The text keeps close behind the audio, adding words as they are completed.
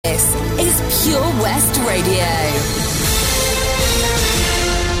This is Pure West Radio.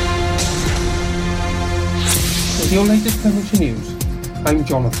 With your latest Pembrokeshire news, I'm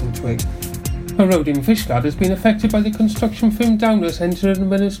Jonathan Twigg. A road in Fishguard has been affected by the construction firm Downers entering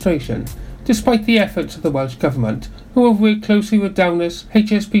administration, despite the efforts of the Welsh Government, who have worked closely with Downers,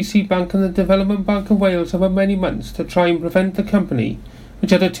 HSBC Bank and the Development Bank of Wales over many months to try and prevent the company, which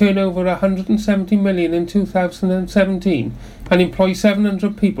had a turnover of £170 million in 2017 and employs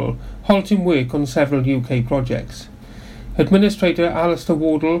 700 people, halting work on several UK projects. Administrator Alistair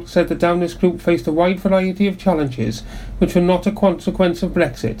Wardle said the Downers Group faced a wide variety of challenges which were not a consequence of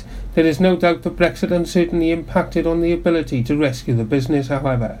Brexit. There is no doubt that Brexit uncertainty impacted on the ability to rescue the business,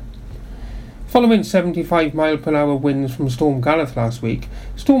 however. Following 75-mile-per-hour winds from Storm Gareth last week,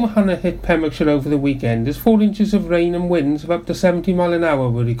 Storm Hannah hit Pembrokeshire over the weekend as 4 inches of rain and winds of up to 70 miles an hour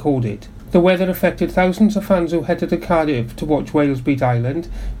were recorded. The weather affected thousands of fans who headed to Cardiff to watch Wales beat Ireland.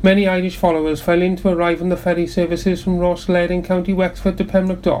 Many Irish followers fell in to arrive on the ferry services from Rosslare in County Wexford to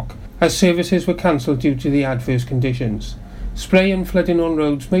Pembroke Dock, as services were cancelled due to the adverse conditions. Spray and flooding on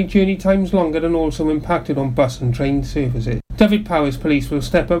roads made journey times longer and also impacted on bus and train services. Dyfed-Powys Police will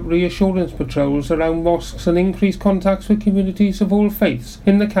step up reassurance patrols around mosques and increase contacts with communities of all faiths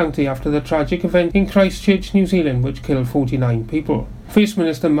in the county after the tragic event in Christchurch, New Zealand, which killed 49 people. First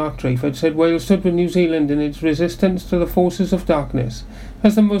Minister Mark Drayford said Wales stood with New Zealand in its resistance to the forces of darkness,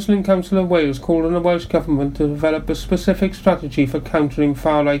 as the Muslim Council of Wales called on the Welsh Government to develop a specific strategy for countering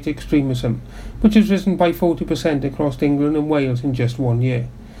far-right extremism, which has risen by 40% across England and Wales in just 1 year.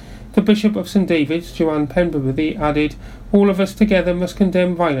 The Bishop of St David's, Joanne Penberthy, added, "All of us together must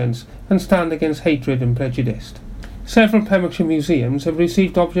condemn violence and stand against hatred and prejudice." Several Pembrokeshire museums have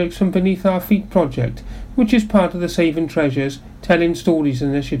received objects from Beneath Our Feet project, which is part of the Saving Treasures, Telling Stories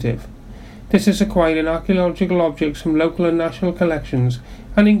initiative. This is acquiring archaeological objects from local and national collections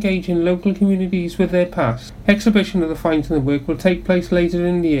and engaging local communities with their past. Exhibition of the finds in the work will take place later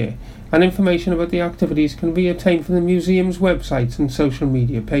in the year, and information about the activities can be obtained from the museum's websites and social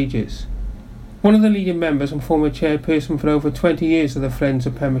media pages. One of the leading members and former chairperson for over 20 years of the Friends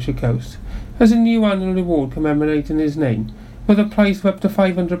of Pembrokeshire Coast has a new annual reward commemorating his name, with a prize of up to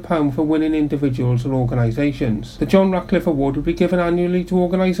 £500 for winning individuals or organisations. The John Ratcliffe Award will be given annually to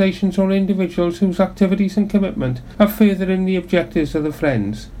organisations or individuals whose activities and commitment are furthering the objectives of the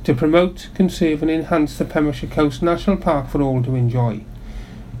Friends to promote, conserve and enhance the Pembrokeshire Coast National Park for all to enjoy.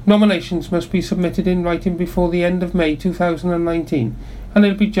 Nominations must be submitted in writing before the end of May 2019 and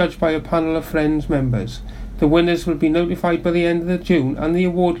they'll be judged by a panel of Friends members. The winners will be notified by the end of June and the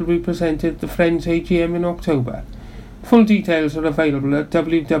award will be presented at the Friends AGM in October. Full details are available at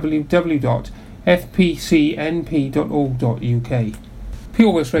www.fpcnp.org.uk.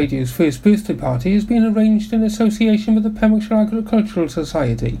 Pure West Radio's first birthday party has been arranged in association with the Pembrokeshire Agricultural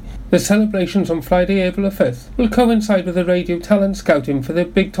Society. The celebrations on Friday, April 5th will coincide with the radio talent scouting for their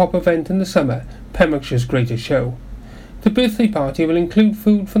big top event in the summer, Pembrokeshire's Greatest Show. The birthday party will include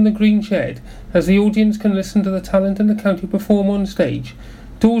food from the Green Shed, as the audience can listen to the talent in the county perform on stage.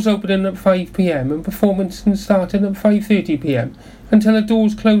 Doors opening at 5 p.m. and performances starting at 5:30 p.m. until the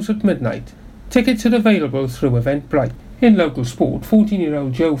doors close at midnight. Tickets are available through Eventbrite. In local sport,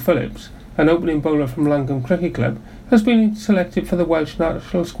 14-year-old Joe Phillips, an opening bowler from Langholm Cricket Club, has been selected for the Welsh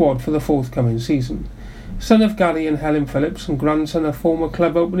national squad for the forthcoming season. Son of Gary and Helen Phillips and grandson of former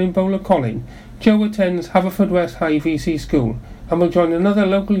club opening bowler Colin, Joe attends Haverfordwest High VC School and will join another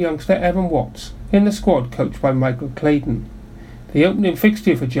local youngster, Evan Watts, in the squad coached by Michael Clayton. The opening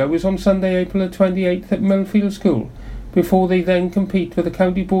fixture for Joe is on Sunday, April 28th at Millfield School, before they then compete with the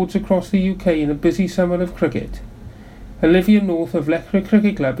county boards across the UK in a busy summer of cricket. Olivia North of Lecture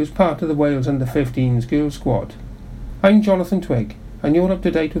Cricket Club is part of the Wales Under-15s girls squad. I'm Jonathan Twigg, and you're up to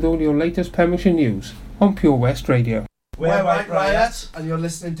date with all your latest Pembrokeshire news on Pure West Radio. We're White Riot, and you're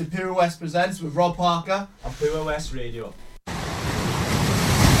listening to Pure West Presents with Rob Parker on Pure West Radio.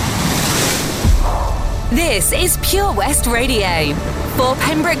 This is Pure West Radio, for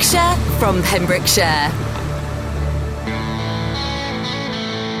Pembrokeshire, from Pembrokeshire.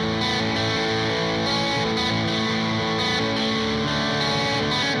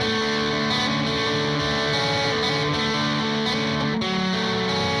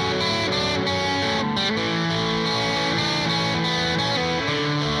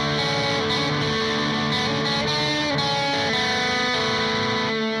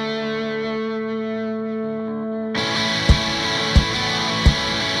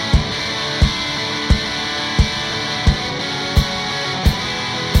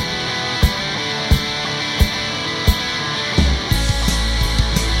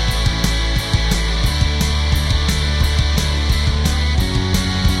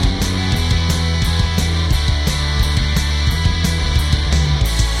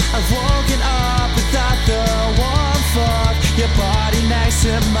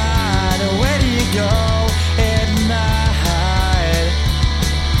 to mine. Where do you go at night?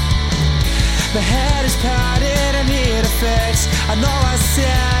 My head is padded, I'm here to fix. I know I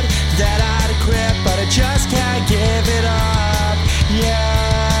said that I'd quit, but I just can't give it up,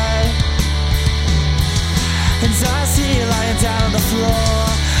 yeah. And I see you lying down on the floor.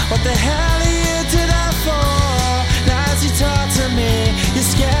 What the hell are you do that for? Now as you talk to me, you're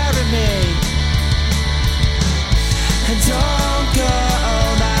scaring me. And don't go,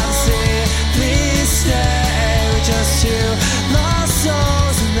 Nancy, please stay. We're just two lost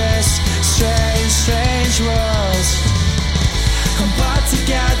souls in this strange, strange world. But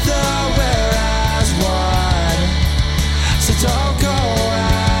together we're as one. So don't go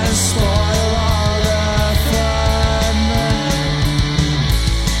and spoil all the fun.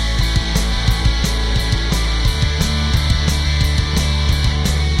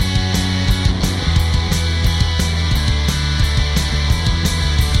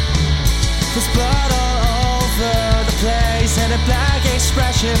 There's blood all over the place and a black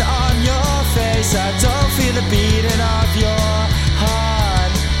expression on your face. I don't feel the beating of your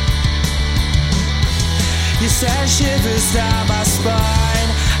heart. You send shivers down my spine,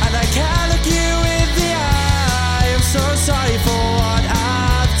 and I can't look you in the eye. I'm so sorry for what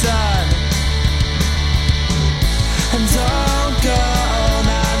I've done. And don't go,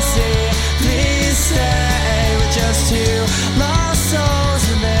 Nancy, please stay. We're just two lost souls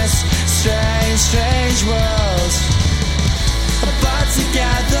in this strange, strange world. But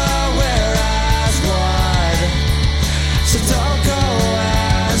together we're as one. So don't go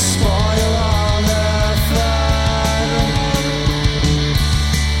and spoil all the fun.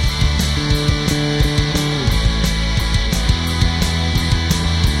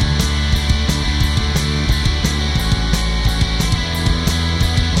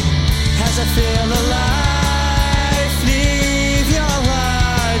 As I feel the life leave your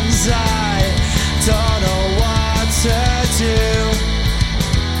lungs, I don't know what to do.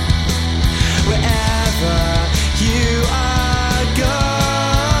 Wherever you are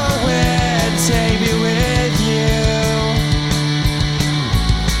going, take me with you.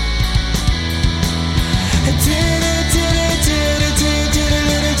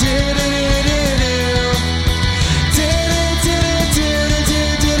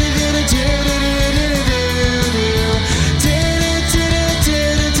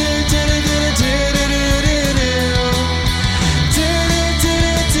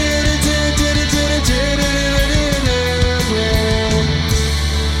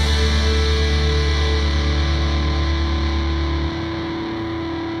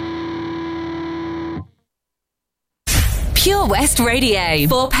 Pure West Radio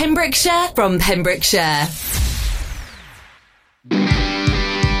for Pembrokeshire from Pembrokeshire.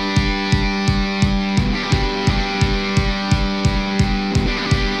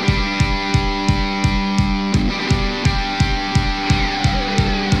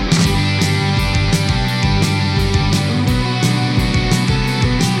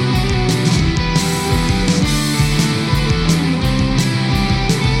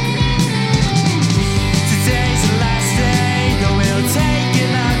 Today's the last day, though we'll take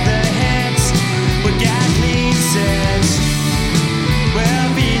another hit. We'll get clean since we'll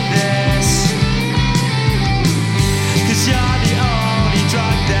beat this. 'Cause you're the only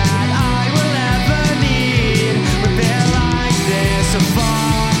drug that I will ever need. We've been like this for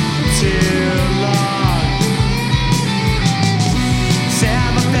far too long. Say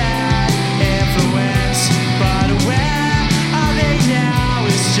I'm a bad influence, but where are they now?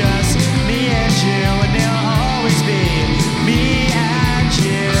 It's just me and you, and they'll always be me and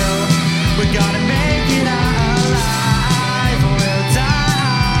you. We're gonna make it out alive, or we'll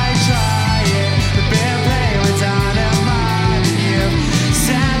die trying. We've been playing with dynamite, and you've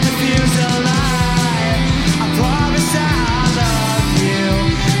set the fuse alive. I promise that I love you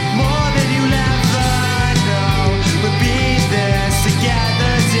more than you'll ever know. We'll beat this together,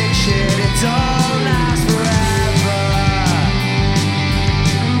 addiction, it don't last forever.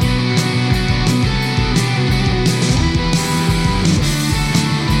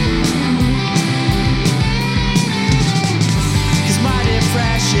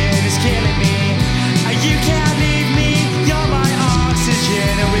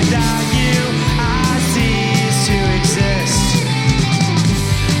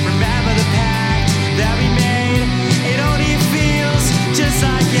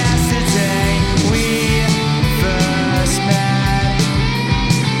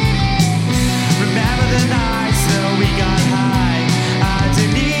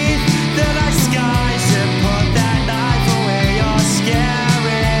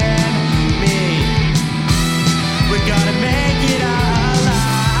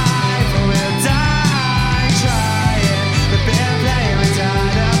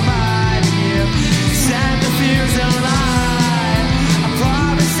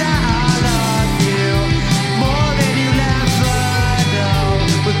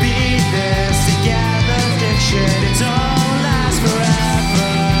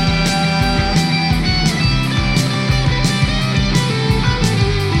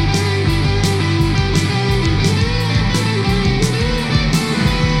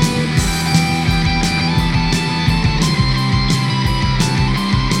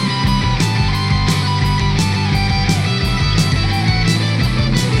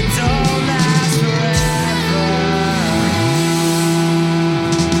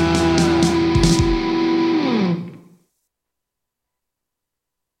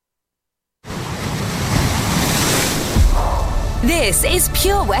 This is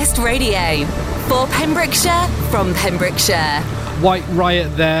Pure West Radio. For Pembrokeshire, from Pembrokeshire. White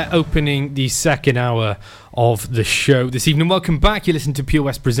Riot there, opening the second hour of the show this evening. Welcome back. You listen to Pure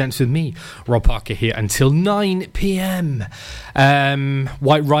West Presents with me, Rob Parker, here until 9 p.m.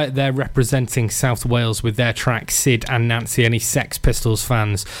 White Riot there representing South Wales with their track Sid and Nancy. Any Sex Pistols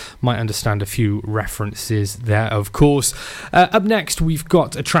fans might understand a few references there, of course. Up next, we've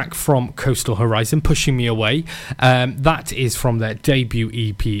got a track from Coastal Horizon, Pushing Me Away. That is from their debut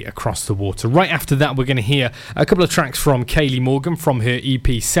EP, Across the Water. Right after that, we're going to hear a couple of tracks from Kaylee Morgan from her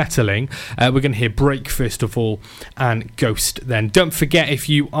EP Settling. We're going to hear Break first of all, and Ghost then. Don't forget, if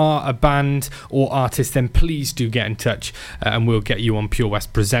you are a band or artist, then please do get in touch and we'll get you on Pure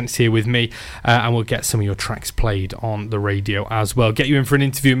West Presents here with me, and we'll get some of your tracks played on the radio as well. Get you in for an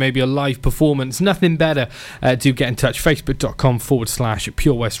interview, maybe a live performance, nothing better. Do get in touch,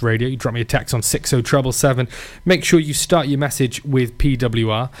 facebook.com/Pure West Radio. You drop me a text on 60777. Make sure you start your message with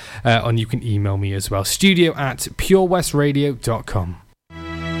PWR, and you can email me as well, studio@purewestradio.com.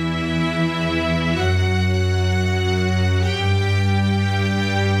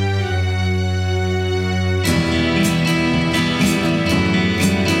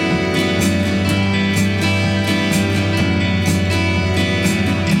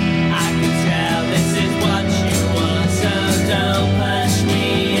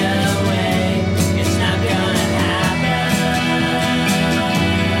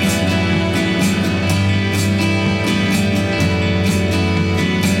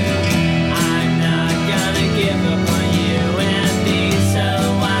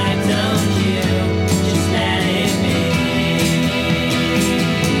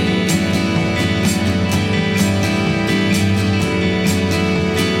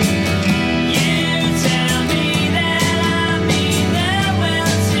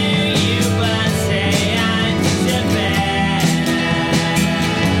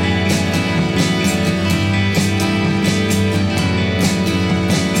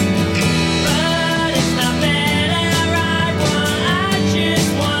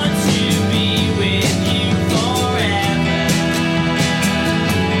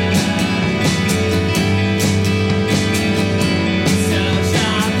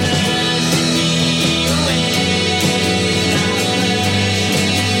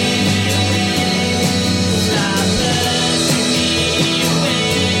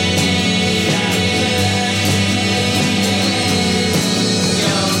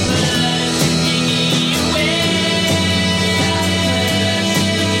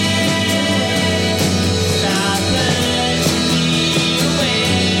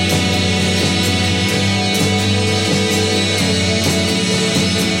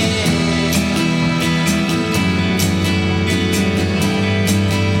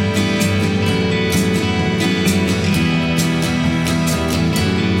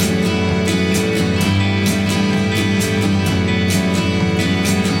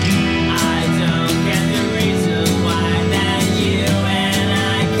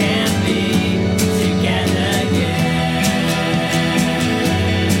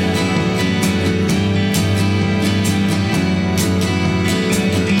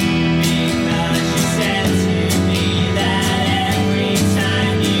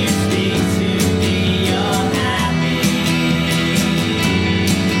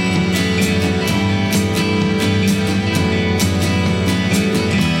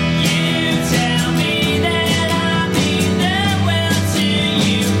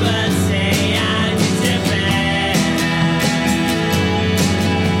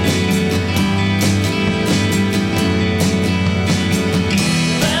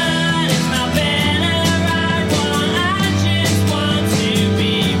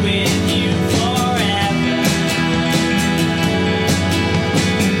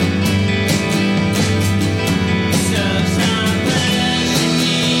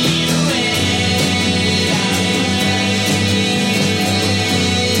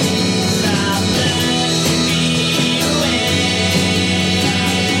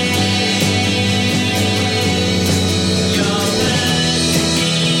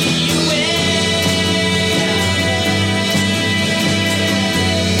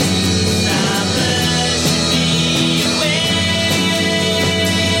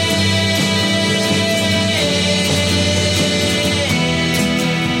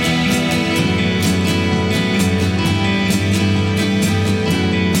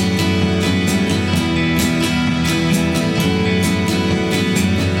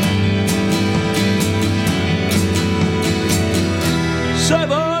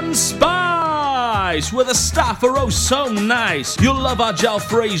 With a staff are oh so nice. You'll love our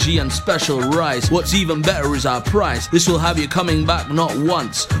jalfrezi and special rice. What's even better is our price. This will have you coming back not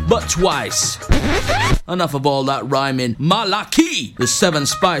once, but twice. Enough of all that rhyming. Malaki! The Seven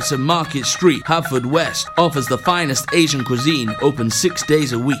Spice of Market Street, Haverfordwest, offers the finest Asian cuisine, open 6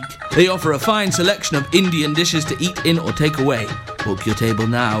 days a week. They offer a fine selection of Indian dishes to eat in or take away. Book your table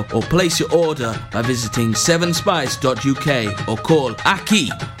now or place your order by visiting sevenspice.uk or call Aki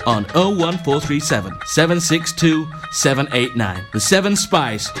on 01437 762 789. The Seven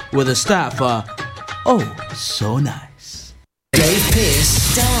Spice, where the staff are oh so nice. Dave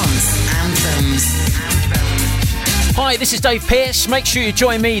Pearce Dance Anthems. Hi, this is Dave Pearce. Make sure you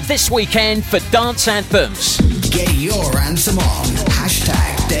join me this weekend for Dance Anthems. Get your anthem on.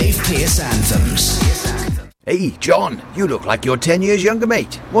 Hashtag Dave Pearce Anthems. Hey, John, you look like you're 10 years younger,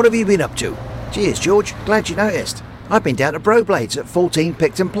 mate. What have you been up to? Cheers, George. Glad you noticed. I've been down to Broblades at 14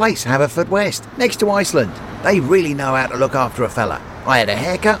 Picton Place, Haverfordwest, next to Iceland. They really know how to look after a fella. I had a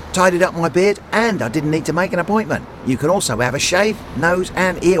haircut, tidied up my beard, and I didn't need to make an appointment. You can also have a shave, nose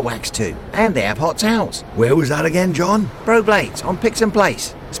and ear wax too. And they have hot towels. Where was that again, John? Broblades on Picton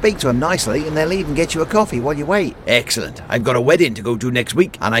Place. Speak to them nicely and they'll even get you a coffee while you wait. Excellent. I've got a wedding to go to next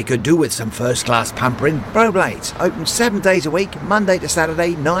week and I could do with some first-class pampering. Broblades, open 7 days a week, Monday to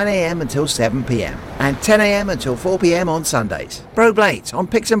Saturday, 9 a.m. until 7 p.m. and 10 a.m. until 4 p.m. on Sundays. Broblades on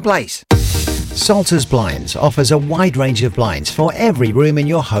Picton Place. Salters Blinds offers a wide range of blinds for every room in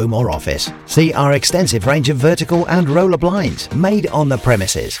your home or office. See our extensive range of vertical and roller blinds made on the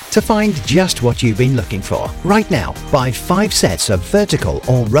premises to find just what you've been looking for. Right now, buy 5 sets of vertical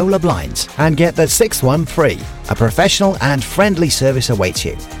or roller blinds and get the 6th one free. A professional and friendly service awaits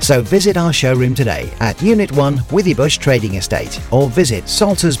you. So visit our showroom today at Unit 1 Withybush Trading Estate or visit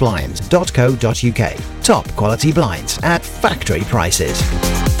saltersblinds.co.uk. Top quality blinds at factory prices.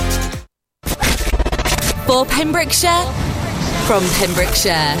 For Pembrokeshire, from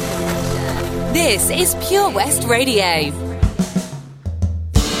Pembrokeshire, this is Pure West Radio.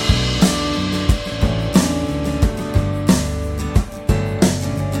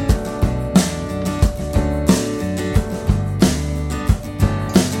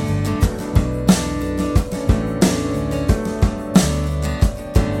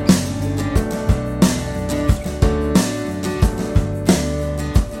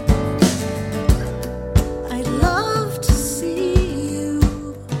 I'd love to see you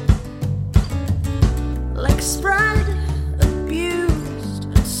like Sprite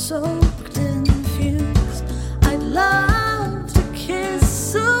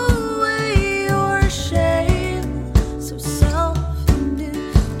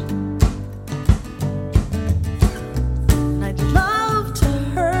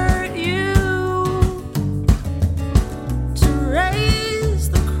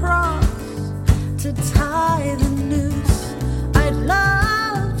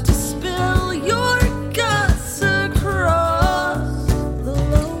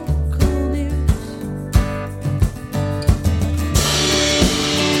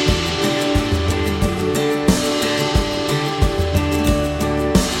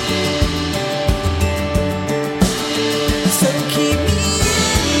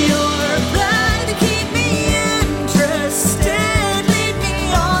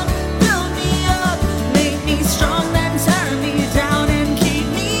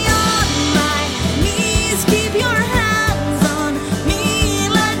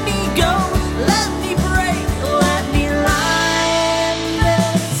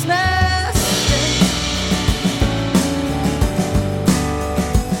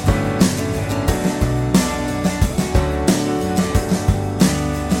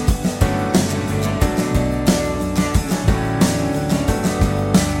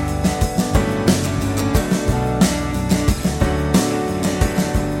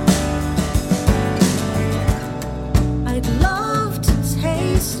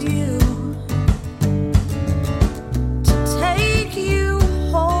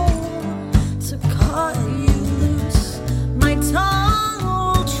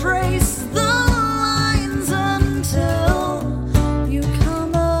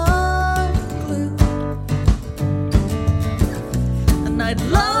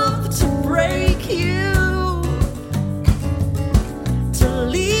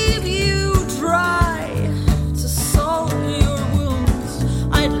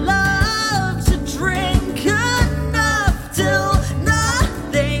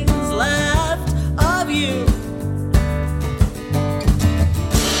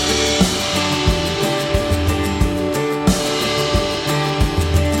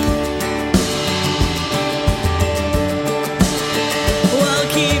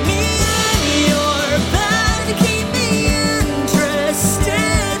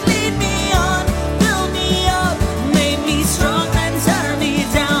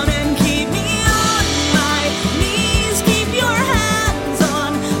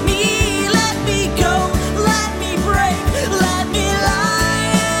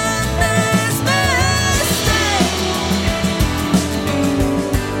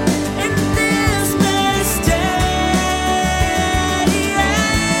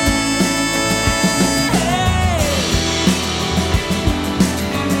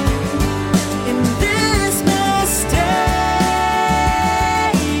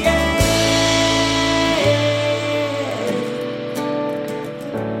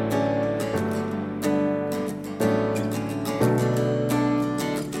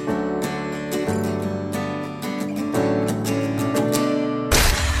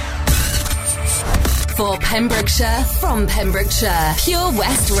For Pembrokeshire, from Pembrokeshire, Pure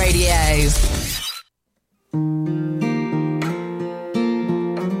West Radio.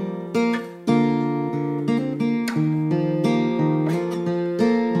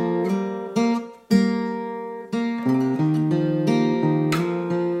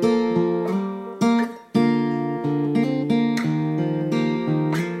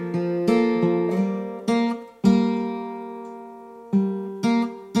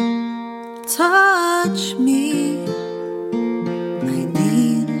 Touch me, I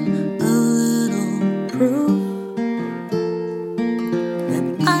need a little proof that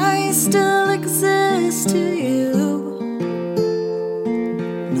I still exist to you,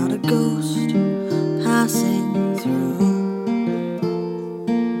 not a ghost passing through.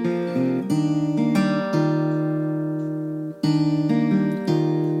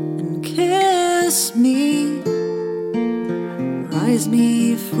 And kiss me, rise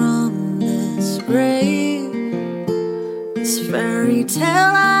me from this grave, this fairy tale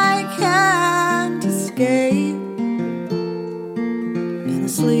I can't escape. Gonna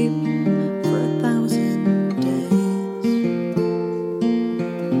sleep for 1,000 days.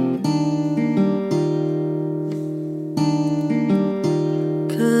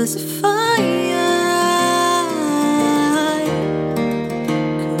 'Cause if I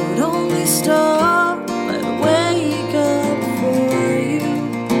could only stop, I'd wake up for you.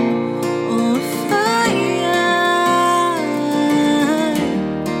 Oh, if I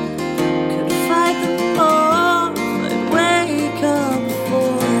could fight them off, I'd wake up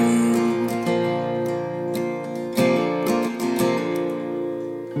for you.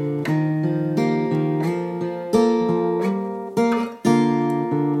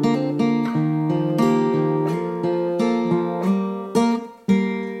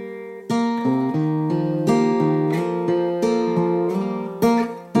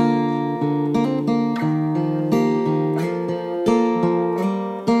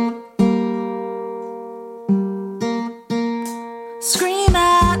 Scream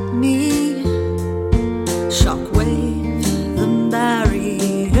at me, shockwave the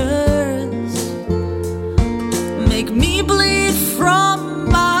barriers, make me bleed from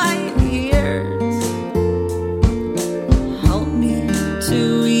my ears, help me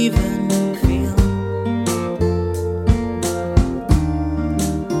to even feel.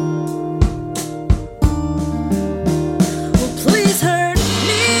 Well, please hurt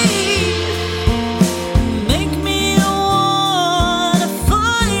me, make me wanna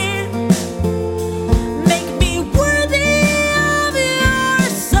fight, make me worthy of your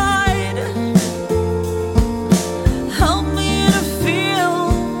side, help me to feel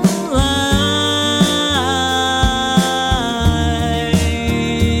alive.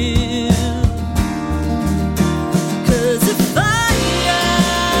 'Cause if I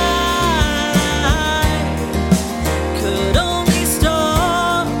could only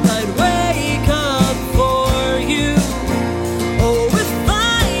stop, I'd wake up for you. Oh, if I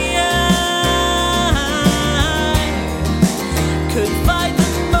could fight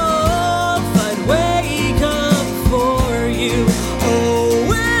them off, I'd wake up for you.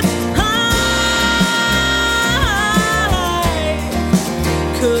 Oh, if I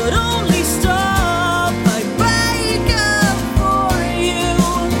could only stop, I'd wake up for you.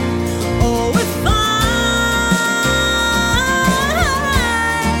 Oh, if I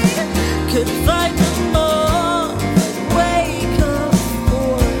could fight them off, I'd wake up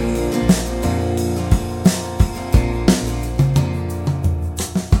for you.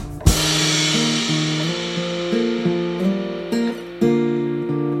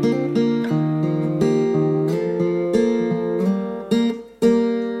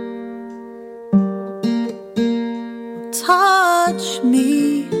 Touch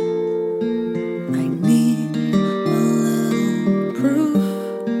me, I need a little proof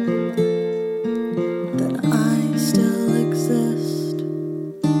that I still exist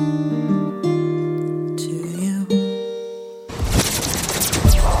to you.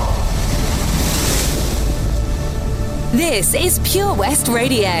 This is Pure West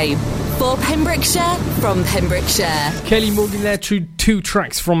Radio. For Pembrokeshire, from Pembrokeshire. Kelly Morgan there, two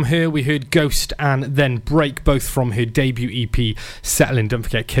tracks from her. We heard Ghost and then Break, both from her debut EP, Settling. Don't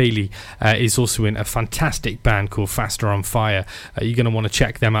forget, Kaylee is also in a fantastic band called Faster on Fire. You're going to want to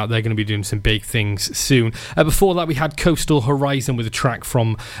check them out. They're going to be doing some big things soon. Before that, we had Coastal Horizon with a track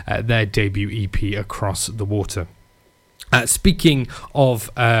from their debut EP, Across the Water. Speaking of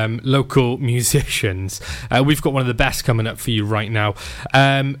local musicians, we've got one of the best coming up for you right now.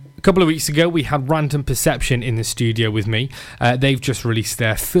 A couple of weeks ago, we had Random Perception in the studio with me. They've just released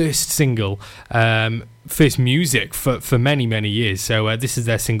their first single, first music for many years. So this is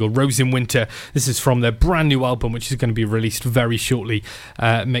their single Rose in Winter. This is from their brand new album, which is going to be released very shortly.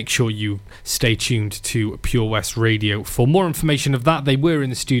 Make sure you stay tuned to Pure West Radio for more information of that. They were in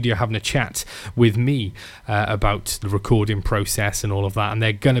the studio having a chat with me about the recording process and all of that, and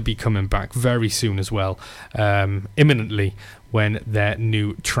they're going to be coming back very soon as well, imminently, when their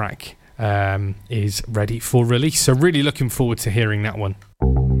new track is ready for release. So really looking forward to hearing that one.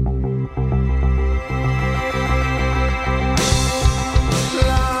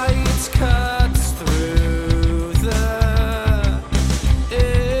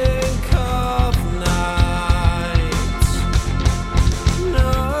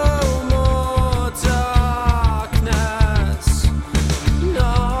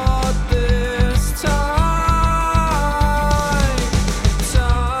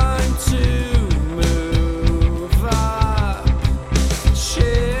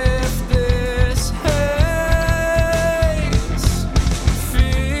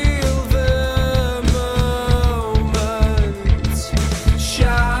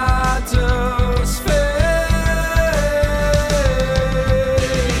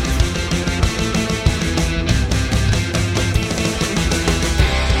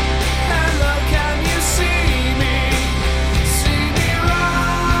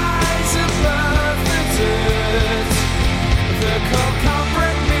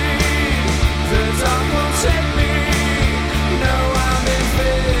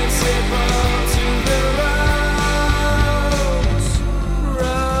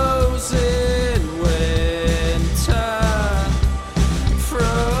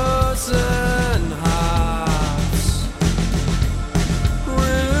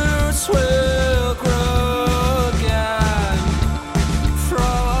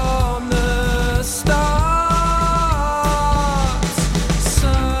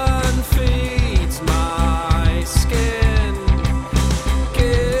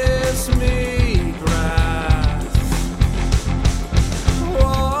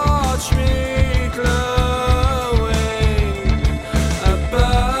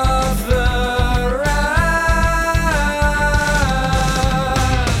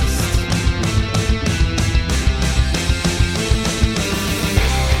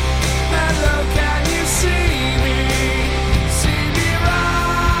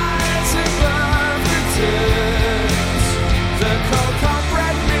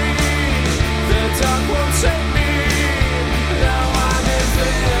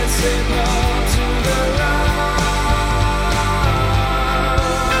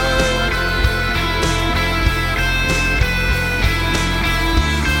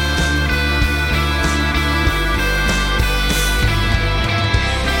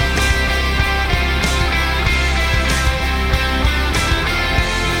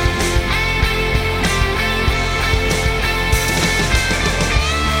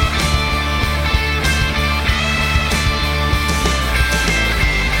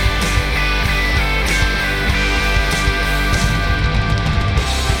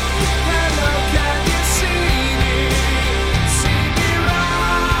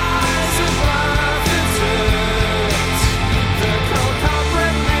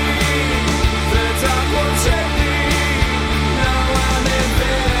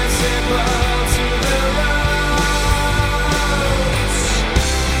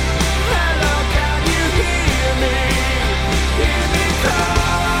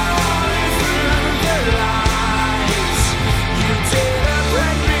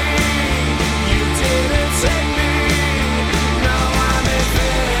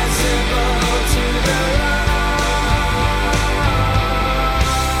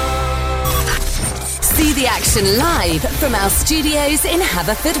 Live from our studios in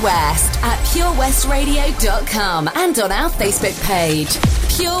Haverfordwest at purewestradio.com and on our Facebook page,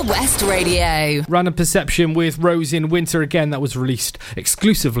 Pure West Radio. Random Perception with Rose in Winter. Again, that was released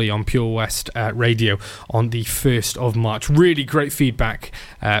exclusively on Pure West Radio on the 1st of March. Really great feedback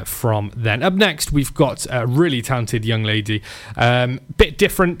from then. Up next, we've got a really talented young lady. Bit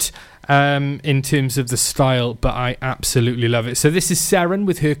different in terms of the style, but I absolutely love it. So this is Seren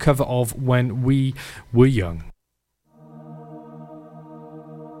with her cover of When We Were Young.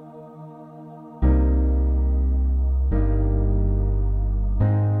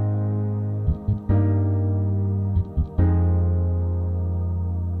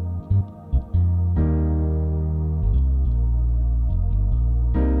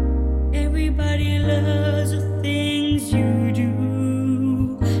 Everybody loves the things you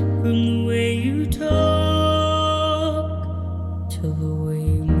do, from the way you talk to the way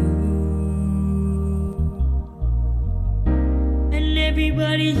you move. And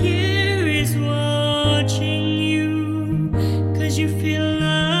everybody here is one. watching you, 'cause you feel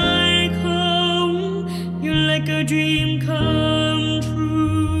like home. You're like a dream come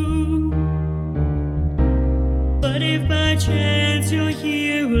true. But if by chance you're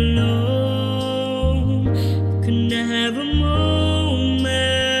here alone, can I have a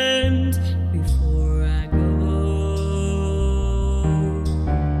moment before I go?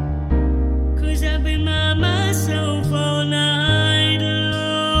 'Cause I've been by myself all night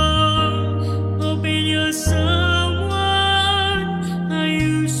long, hoping you're someone I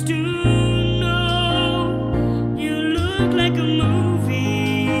used to know. You look like a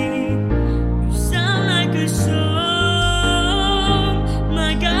movie, you sound like a song.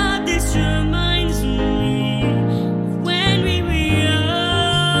 My God, this reminds me of when we were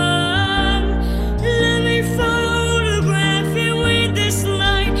young. Let me photograph you with this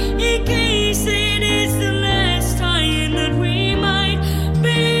light, in case it is the last time that we might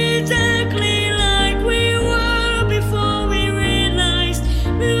be exactly like we were before we realized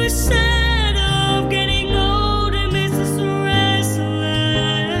we were sad of getting old and missed us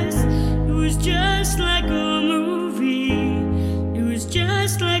restless. It was just like a movie, it was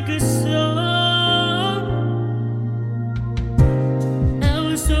just like a song. I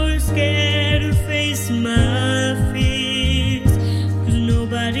was so scared to face my fears, 'cause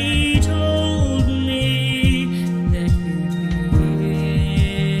nobody told me that you'd be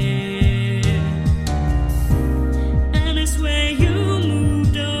here. And I swear you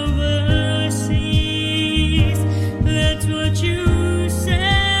moved overseas, that's what you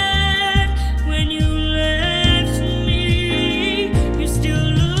said when you left me. You still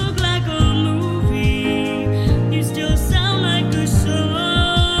look like a movie, you still sound like a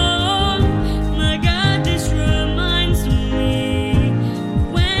song. My God, this reminds me of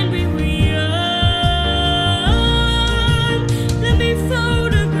when we were young. Let me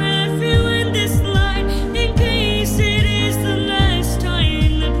photograph you in this light, in case it is the last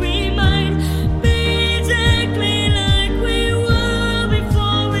time that we might be exactly like we were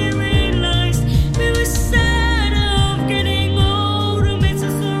before we realized we were sad of getting old and makes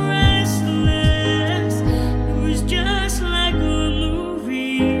us so restless. It was just like a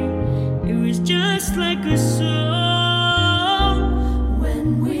movie, it was just like a song. When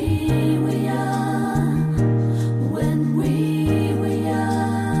we were young, when we were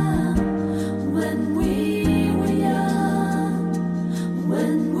young, when we were young,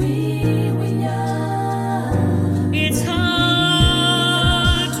 when we were young. It's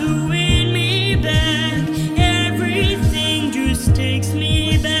hard to win me back. Everything just takes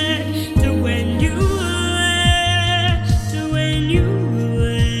me back to when you were there, to when you were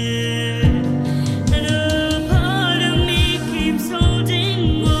there. And a part of me keeps holding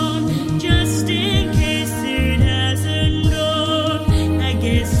on, just in case it hasn't gone. I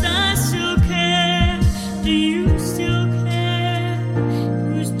guess I still care. Do you still care?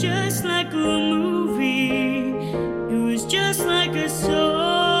 It was just like a movie, it was just like a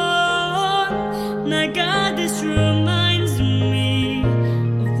song. My God, this reminds me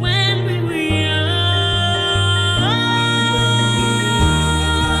of when we were young.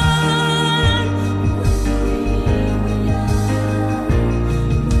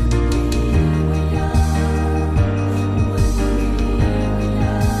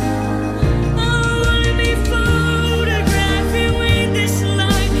 Oh, let me photograph you with this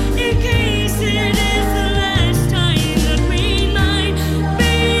light, in case it is the last time that we might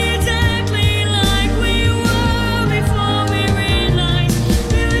be exactly like we were before we realized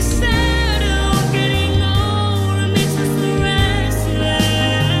we were sad of getting old and makes us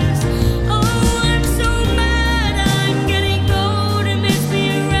restless. Oh, I'm so mad I'm getting old and makes me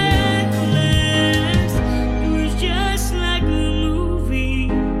reckless. It was just like a movie,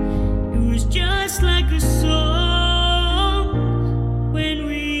 it was just like a song when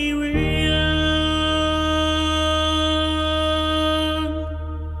we were young.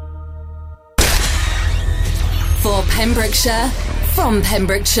 For Pembrokeshire, from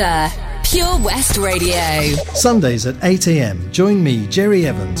Pembrokeshire, Pure West Radio. Sundays at 8 a.m. Join me, Jerry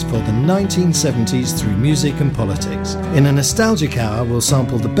Evans, for the 1970s through music and politics. In a nostalgic hour, we'll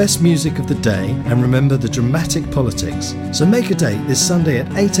sample the best music of the day and remember the dramatic politics. So make a date this Sunday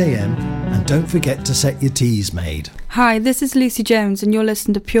at 8 a.m. and don't forget to set your teas made. Hi, this is Lucy Jones and you're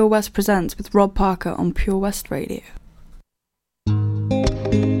listening to Pure West Presents with Rob Parker on Pure West Radio.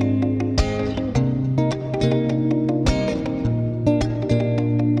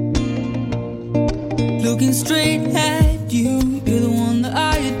 Looking straight at you, you're the one that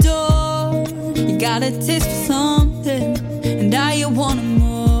I adore. You got a taste for something, and now you want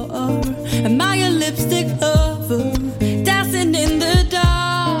more. Am I a lipstick lover, dancing in the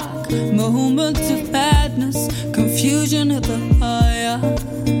dark, moments of past?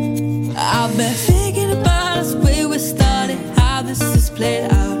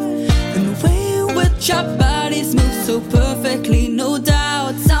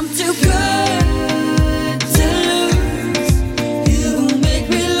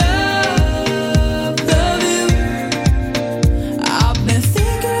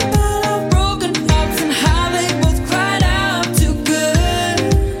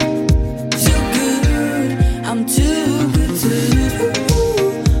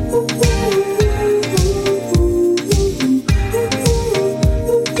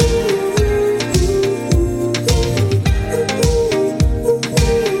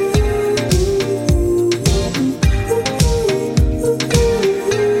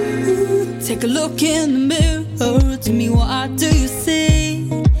 look in the mirror, to me what do you see?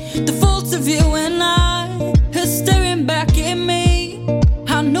 The faults of you and I are staring back at me.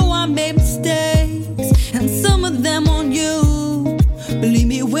 I know I made mistakes, and some of them on you. Believe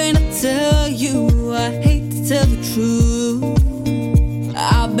me when I tell you, I hate to tell the truth.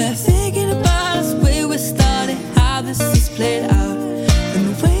 I've been thinking about us where we started, how this is played out,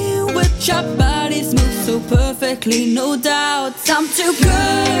 and the way in which our bodies move so perfectly, no doubt. I'm too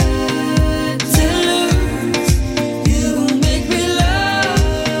good to lose. You make me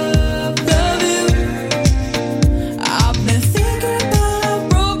love you. I've been thinking about our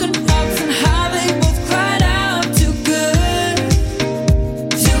broken hearts and how they both cried out. Too good,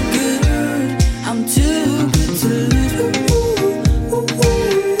 too good. I'm too good to lose.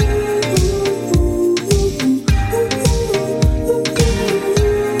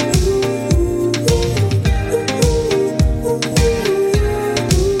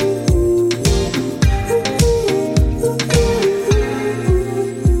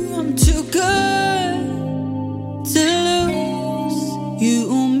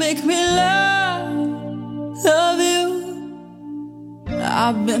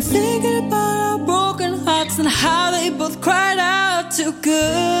 I've been thinking about our broken hearts and how they both cried out. Too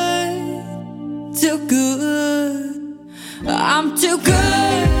good, too good. I'm too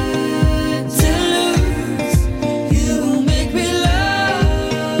good to lose. You make me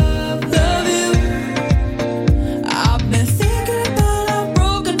love you. I've been thinking about our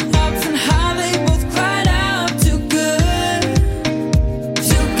broken hearts and how they both cried out. Too good,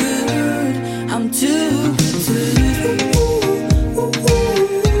 too good. I'm too good to lose.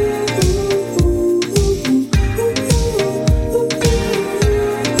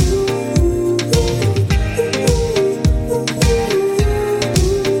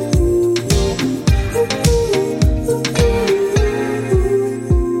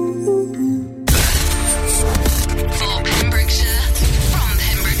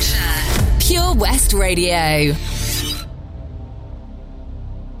 Radio.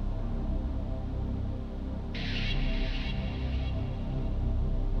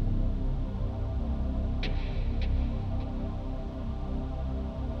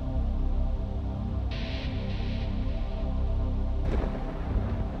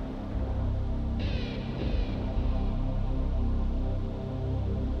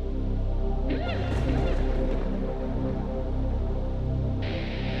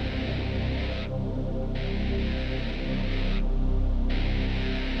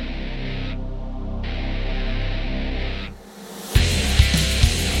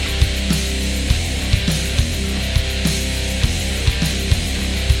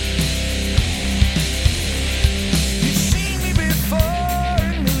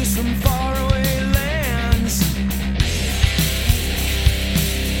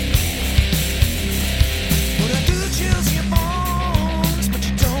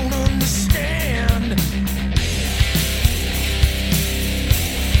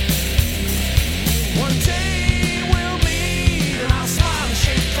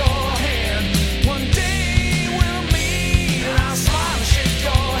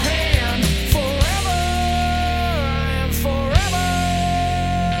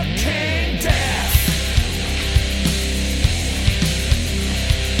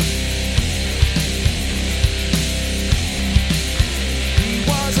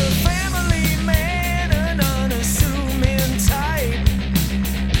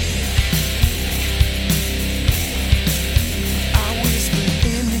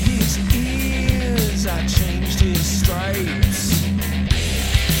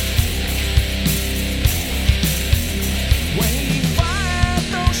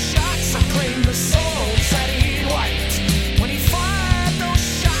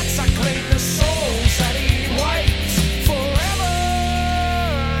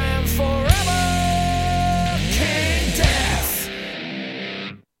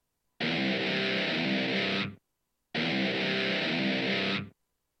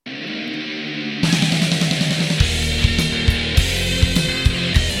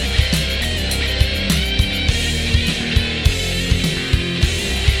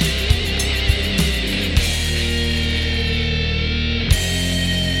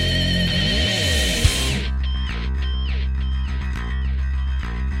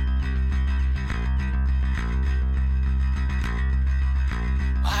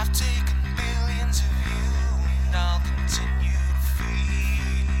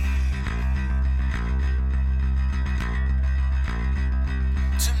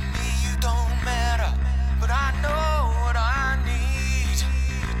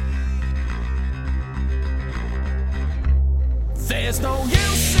 There's no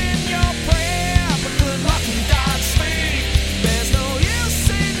use in your prayer.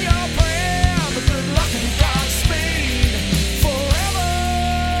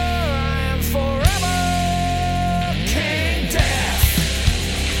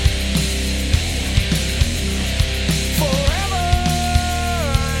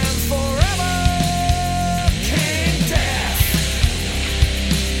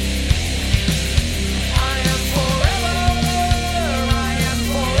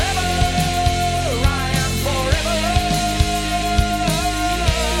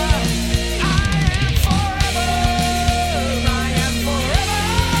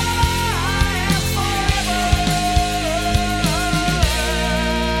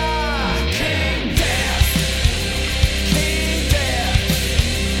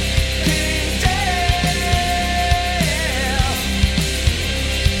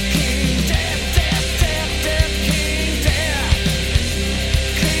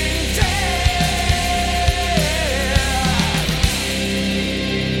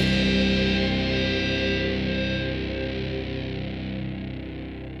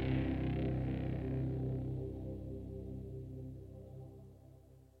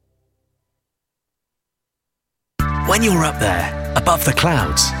 When you're up there, above the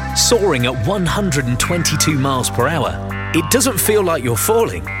clouds, soaring at 122 miles per hour, it doesn't feel like you're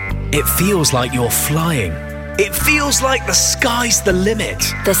falling. It feels like you're flying. It feels like the sky's the limit.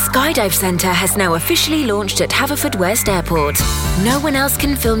 The Skydive Centre has now officially launched at Haverfordwest Airport. No one else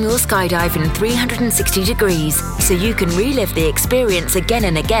can film your skydive in 360 degrees, so you can relive the experience again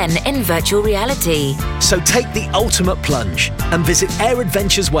and again in virtual reality. So take the ultimate plunge and visit Air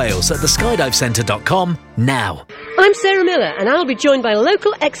Adventures Wales at theskydivecentre.com now. I'm Sarah Miller, and I'll be joined by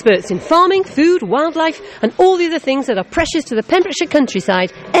local experts in farming, food, wildlife and all the other things that are precious to the Pembrokeshire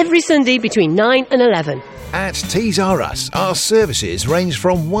countryside every Sunday between 9 and 11. At Tees R Us, our services range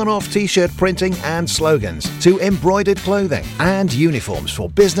from one-off t-shirt printing and slogans to embroidered clothing and uniforms for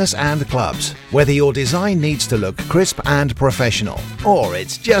business and clubs. Whether your design needs to look crisp and professional, or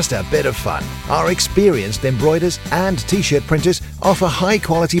it's just a bit of fun, our experienced embroiders and t-shirt printers offer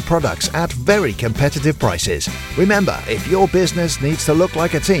high-quality products at very competitive prices. Remember, if your business needs to look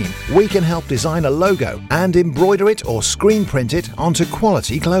like a team, we can help design a logo and embroider it or screen print it onto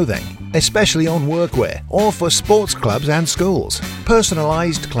quality clothing, especially on workwear or for sports clubs and schools.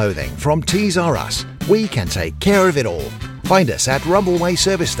 Personalised clothing from Tees R Us. We can take care of it all. Find us at Rumbleway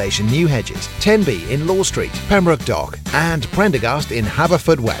Service Station, New Hedges, 10B in Law Street, Pembroke Dock and Prendergast in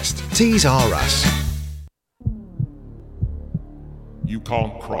Haverfordwest. Tees R Us. You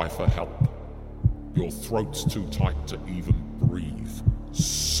can't cry for help. Your throat's too tight to even breathe.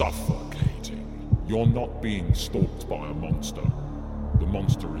 Suffocating. You're not being stalked by a monster. The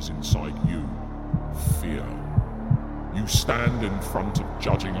monster is inside you. Fear. You stand in front of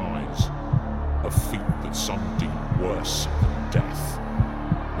judging eyes. A feat that some deem worse than death.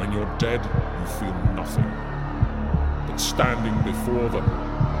 When you're dead, you feel nothing. But standing before them,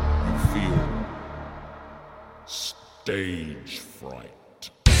 you feel stage fright.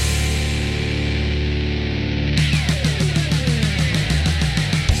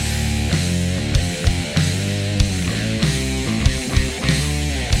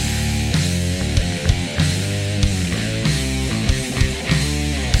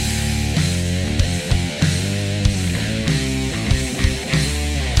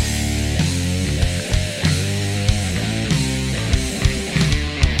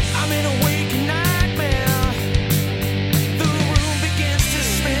 I'm in a waking nightmare. The room begins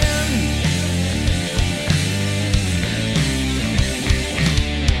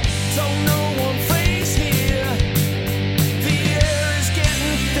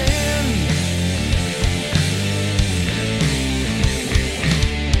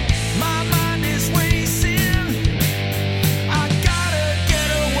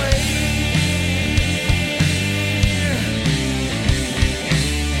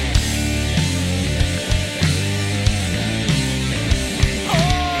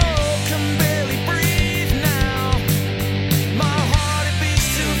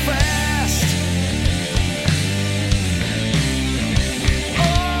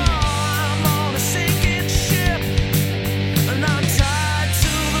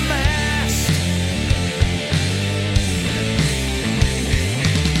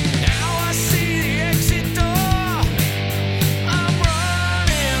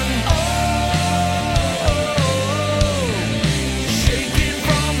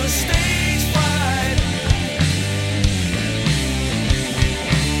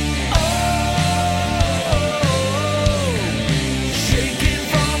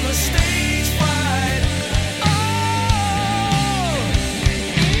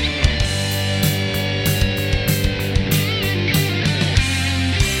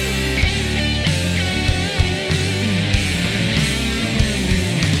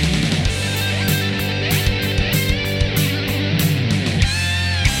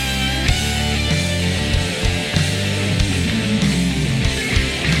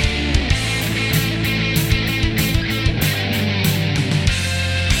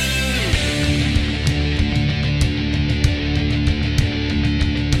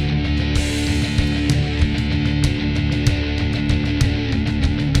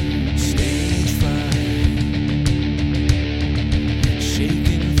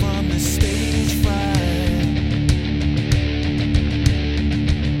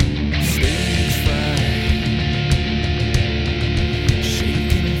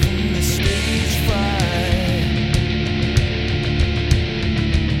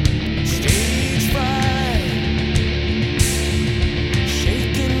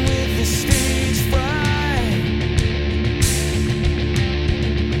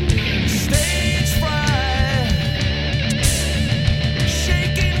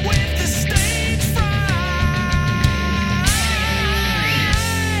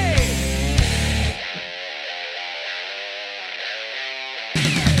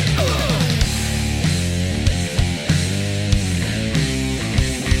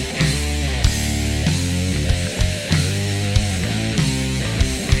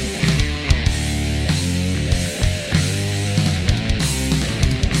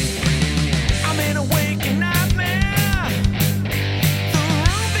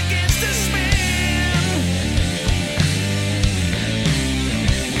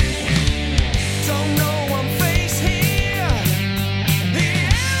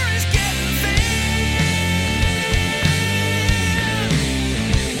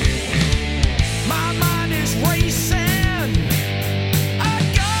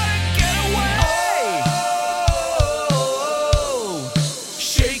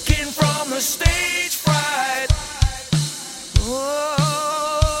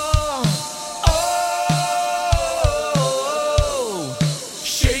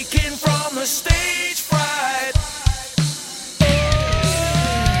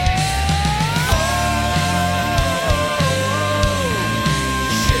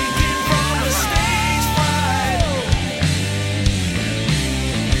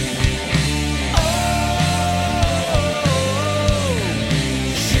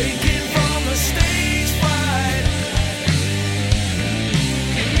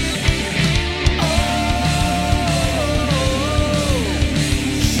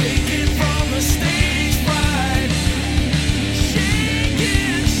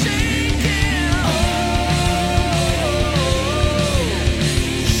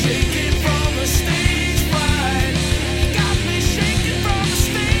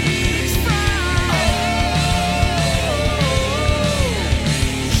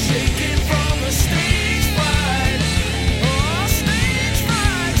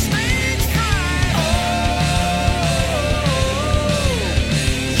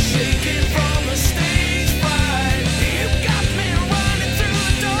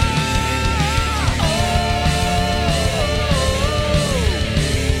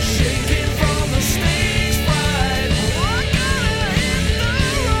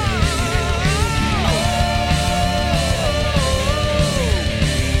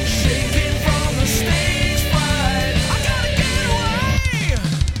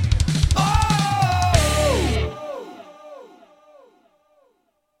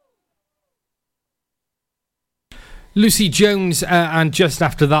Lucy Jones, and just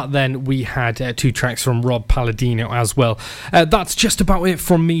after that then we had 2 tracks from Rob Palladino as well. That's just about it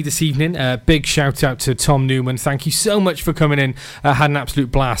from me this evening. Big shout out to Tom Newman. Thank you so much for coming in. Had an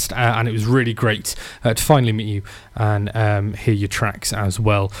absolute blast, and it was really great to finally meet you and hear your tracks as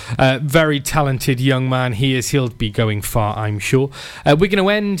well. Very talented young man he is. He'll be going far, I'm sure. We're going to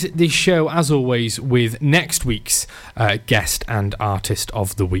end this show as always with next week's guest and artist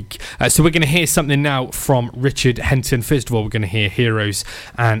of the week. So we're going to hear something now from Richard Henton. First of all, we're going to hear Heroes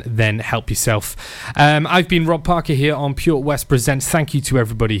and then Help Yourself. I've been Rob Parker here on Pure West Presents. Thank you to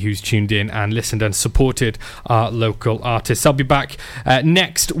everybody who's tuned in and listened and supported our local artists. I'll be back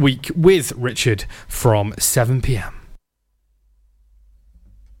next week with Richard from 7 p.m.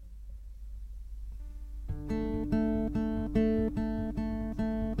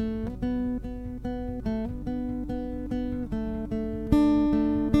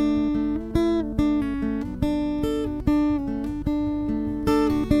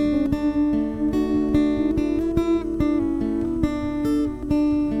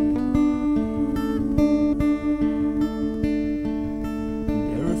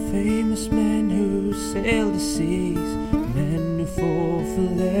 Sail the seas, men who fall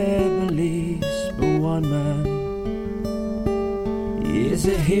for their beliefs, but one man is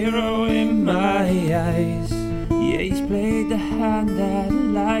a hero in my eyes. Yeah, he's played the hand that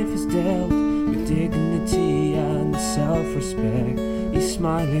life has dealt with dignity and self-respect. He's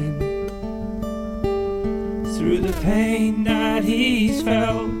smiling through the pain that he's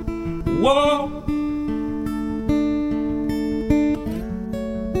felt. Whoa.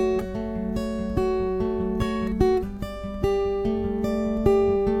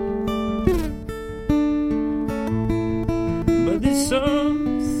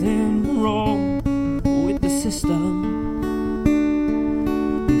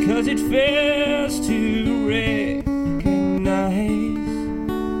 Cause it fails to recognize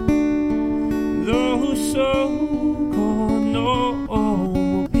those so-called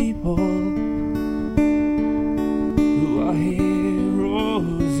normal people who are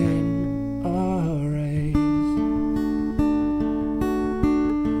heroes in our race.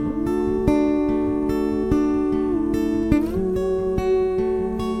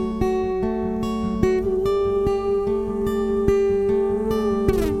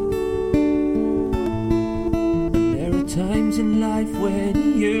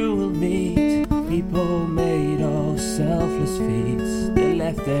 When you will meet people made of selfless feats, they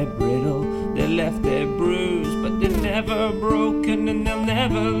left their brittle, they left their bruised, but they're never broken and they'll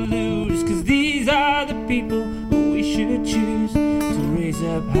never lose. Cause these are the people who we should choose to raise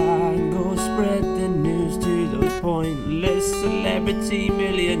up high and go spread the news to those pointless celebrity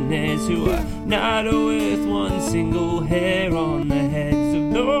millionaires who are not worth one single hair on the heads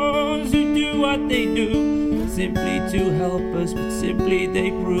of those who do what they do simply to help us, but simply they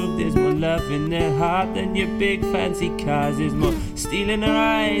prove there's more love in their heart than your big fancy cars. There's more steel in their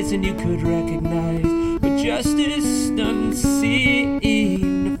eyes than you could recognize, but justice doesn't seem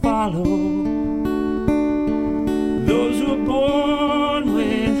to follow those who are born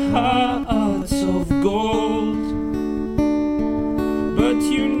with hearts of gold, but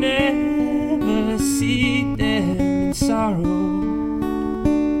you never see them in sorrow,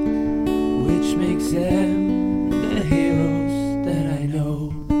 which makes them heroes that I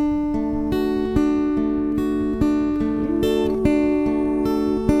know.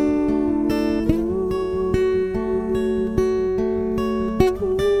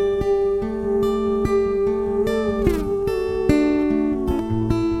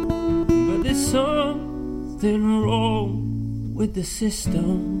 But there's something wrong with the system,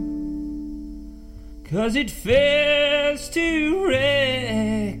 'cause it fails to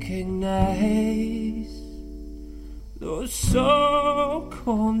recognize those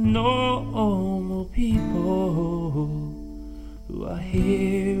so-called normal people who are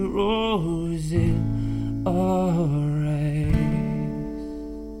heroes in our race.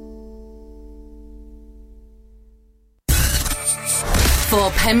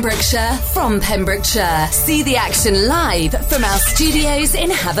 For Pembrokeshire, from Pembrokeshire, see the action live from our studios in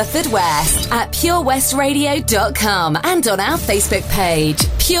Haverfordwest at purewestradio.com and on our Facebook page,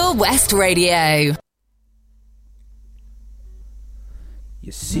 Pure West Radio.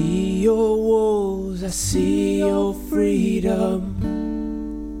 You see your walls, I see your freedom.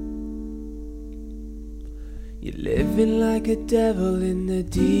 You're living like a devil in the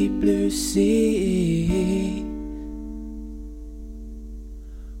deep blue sea.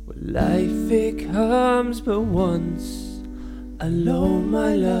 Well, life it comes but once alone,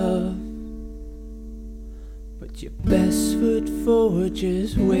 my love. But your best foot forward,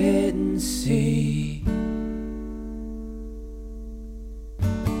 just wait and see.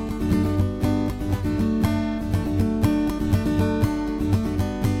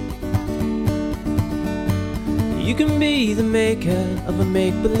 You can be the maker of a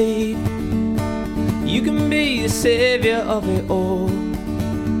make-believe. You can be the savior of it all.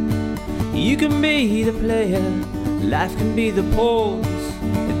 You can be the player, life can be the pause.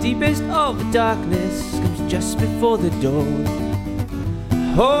 The deepest of the darkness comes just before the dawn.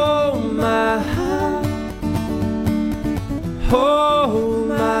 Hold my hand, hold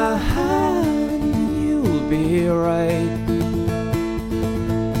my hand, and you'll be right.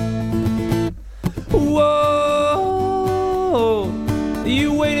 Whoa,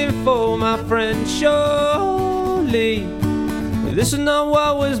 you waiting for my friend? Surely this is not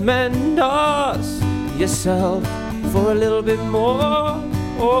what was meant. Ask yourself for a little bit more.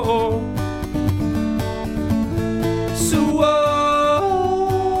 So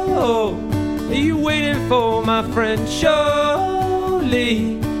whoa, are you waiting for my friend?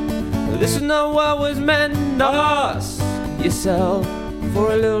 Surely this is not what was meant. Ask yourself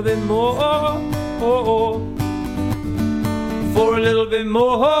for a little bit more. For a little bit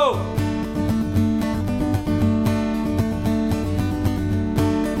more.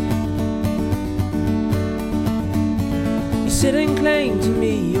 You sit and claim to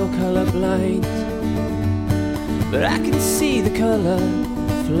me you're colorblind, but I can see the color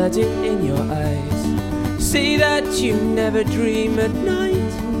flooding in your eyes. Say that you never dream at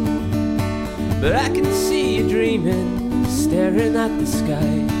night, but I can see you dreaming, staring at the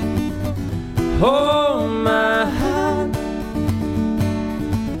sky. Hold my hand,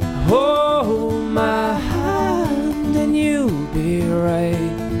 hold my hand, and you'll be right.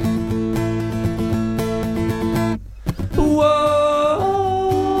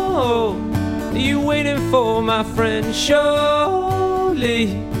 Whoa, are you waiting for my friend?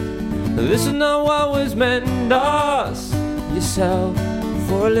 Surely this is not what was meant. Ask yourself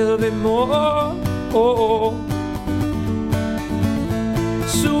for a little bit more.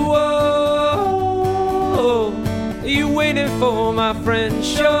 So whoa, are you waiting for my friend?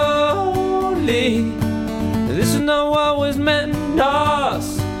 Surely this is not what was meant.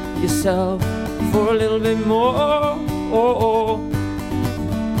 Ask yourself for a little bit more.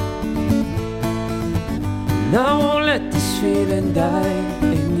 And I won't let this feeling die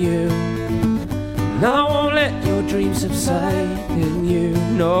in you. And I won't let your dreams subside in you.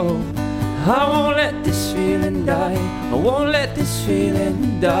 No, I won't let this feeling die. I won't let this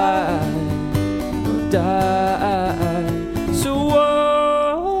feeling die. So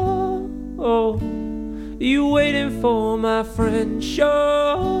whoa, are you waiting for my friend?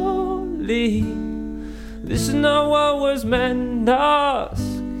 Surely this is not what was meant. Ask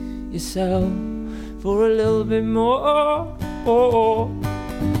yourself for a little bit more.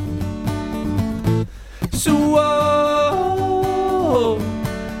 So whoa,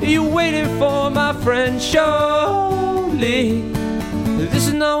 are you waiting for my friend? Surely this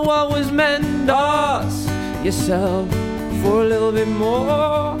is not what was meant. Ask yourself for a little bit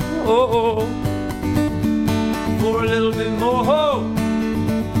more. For a little bit more.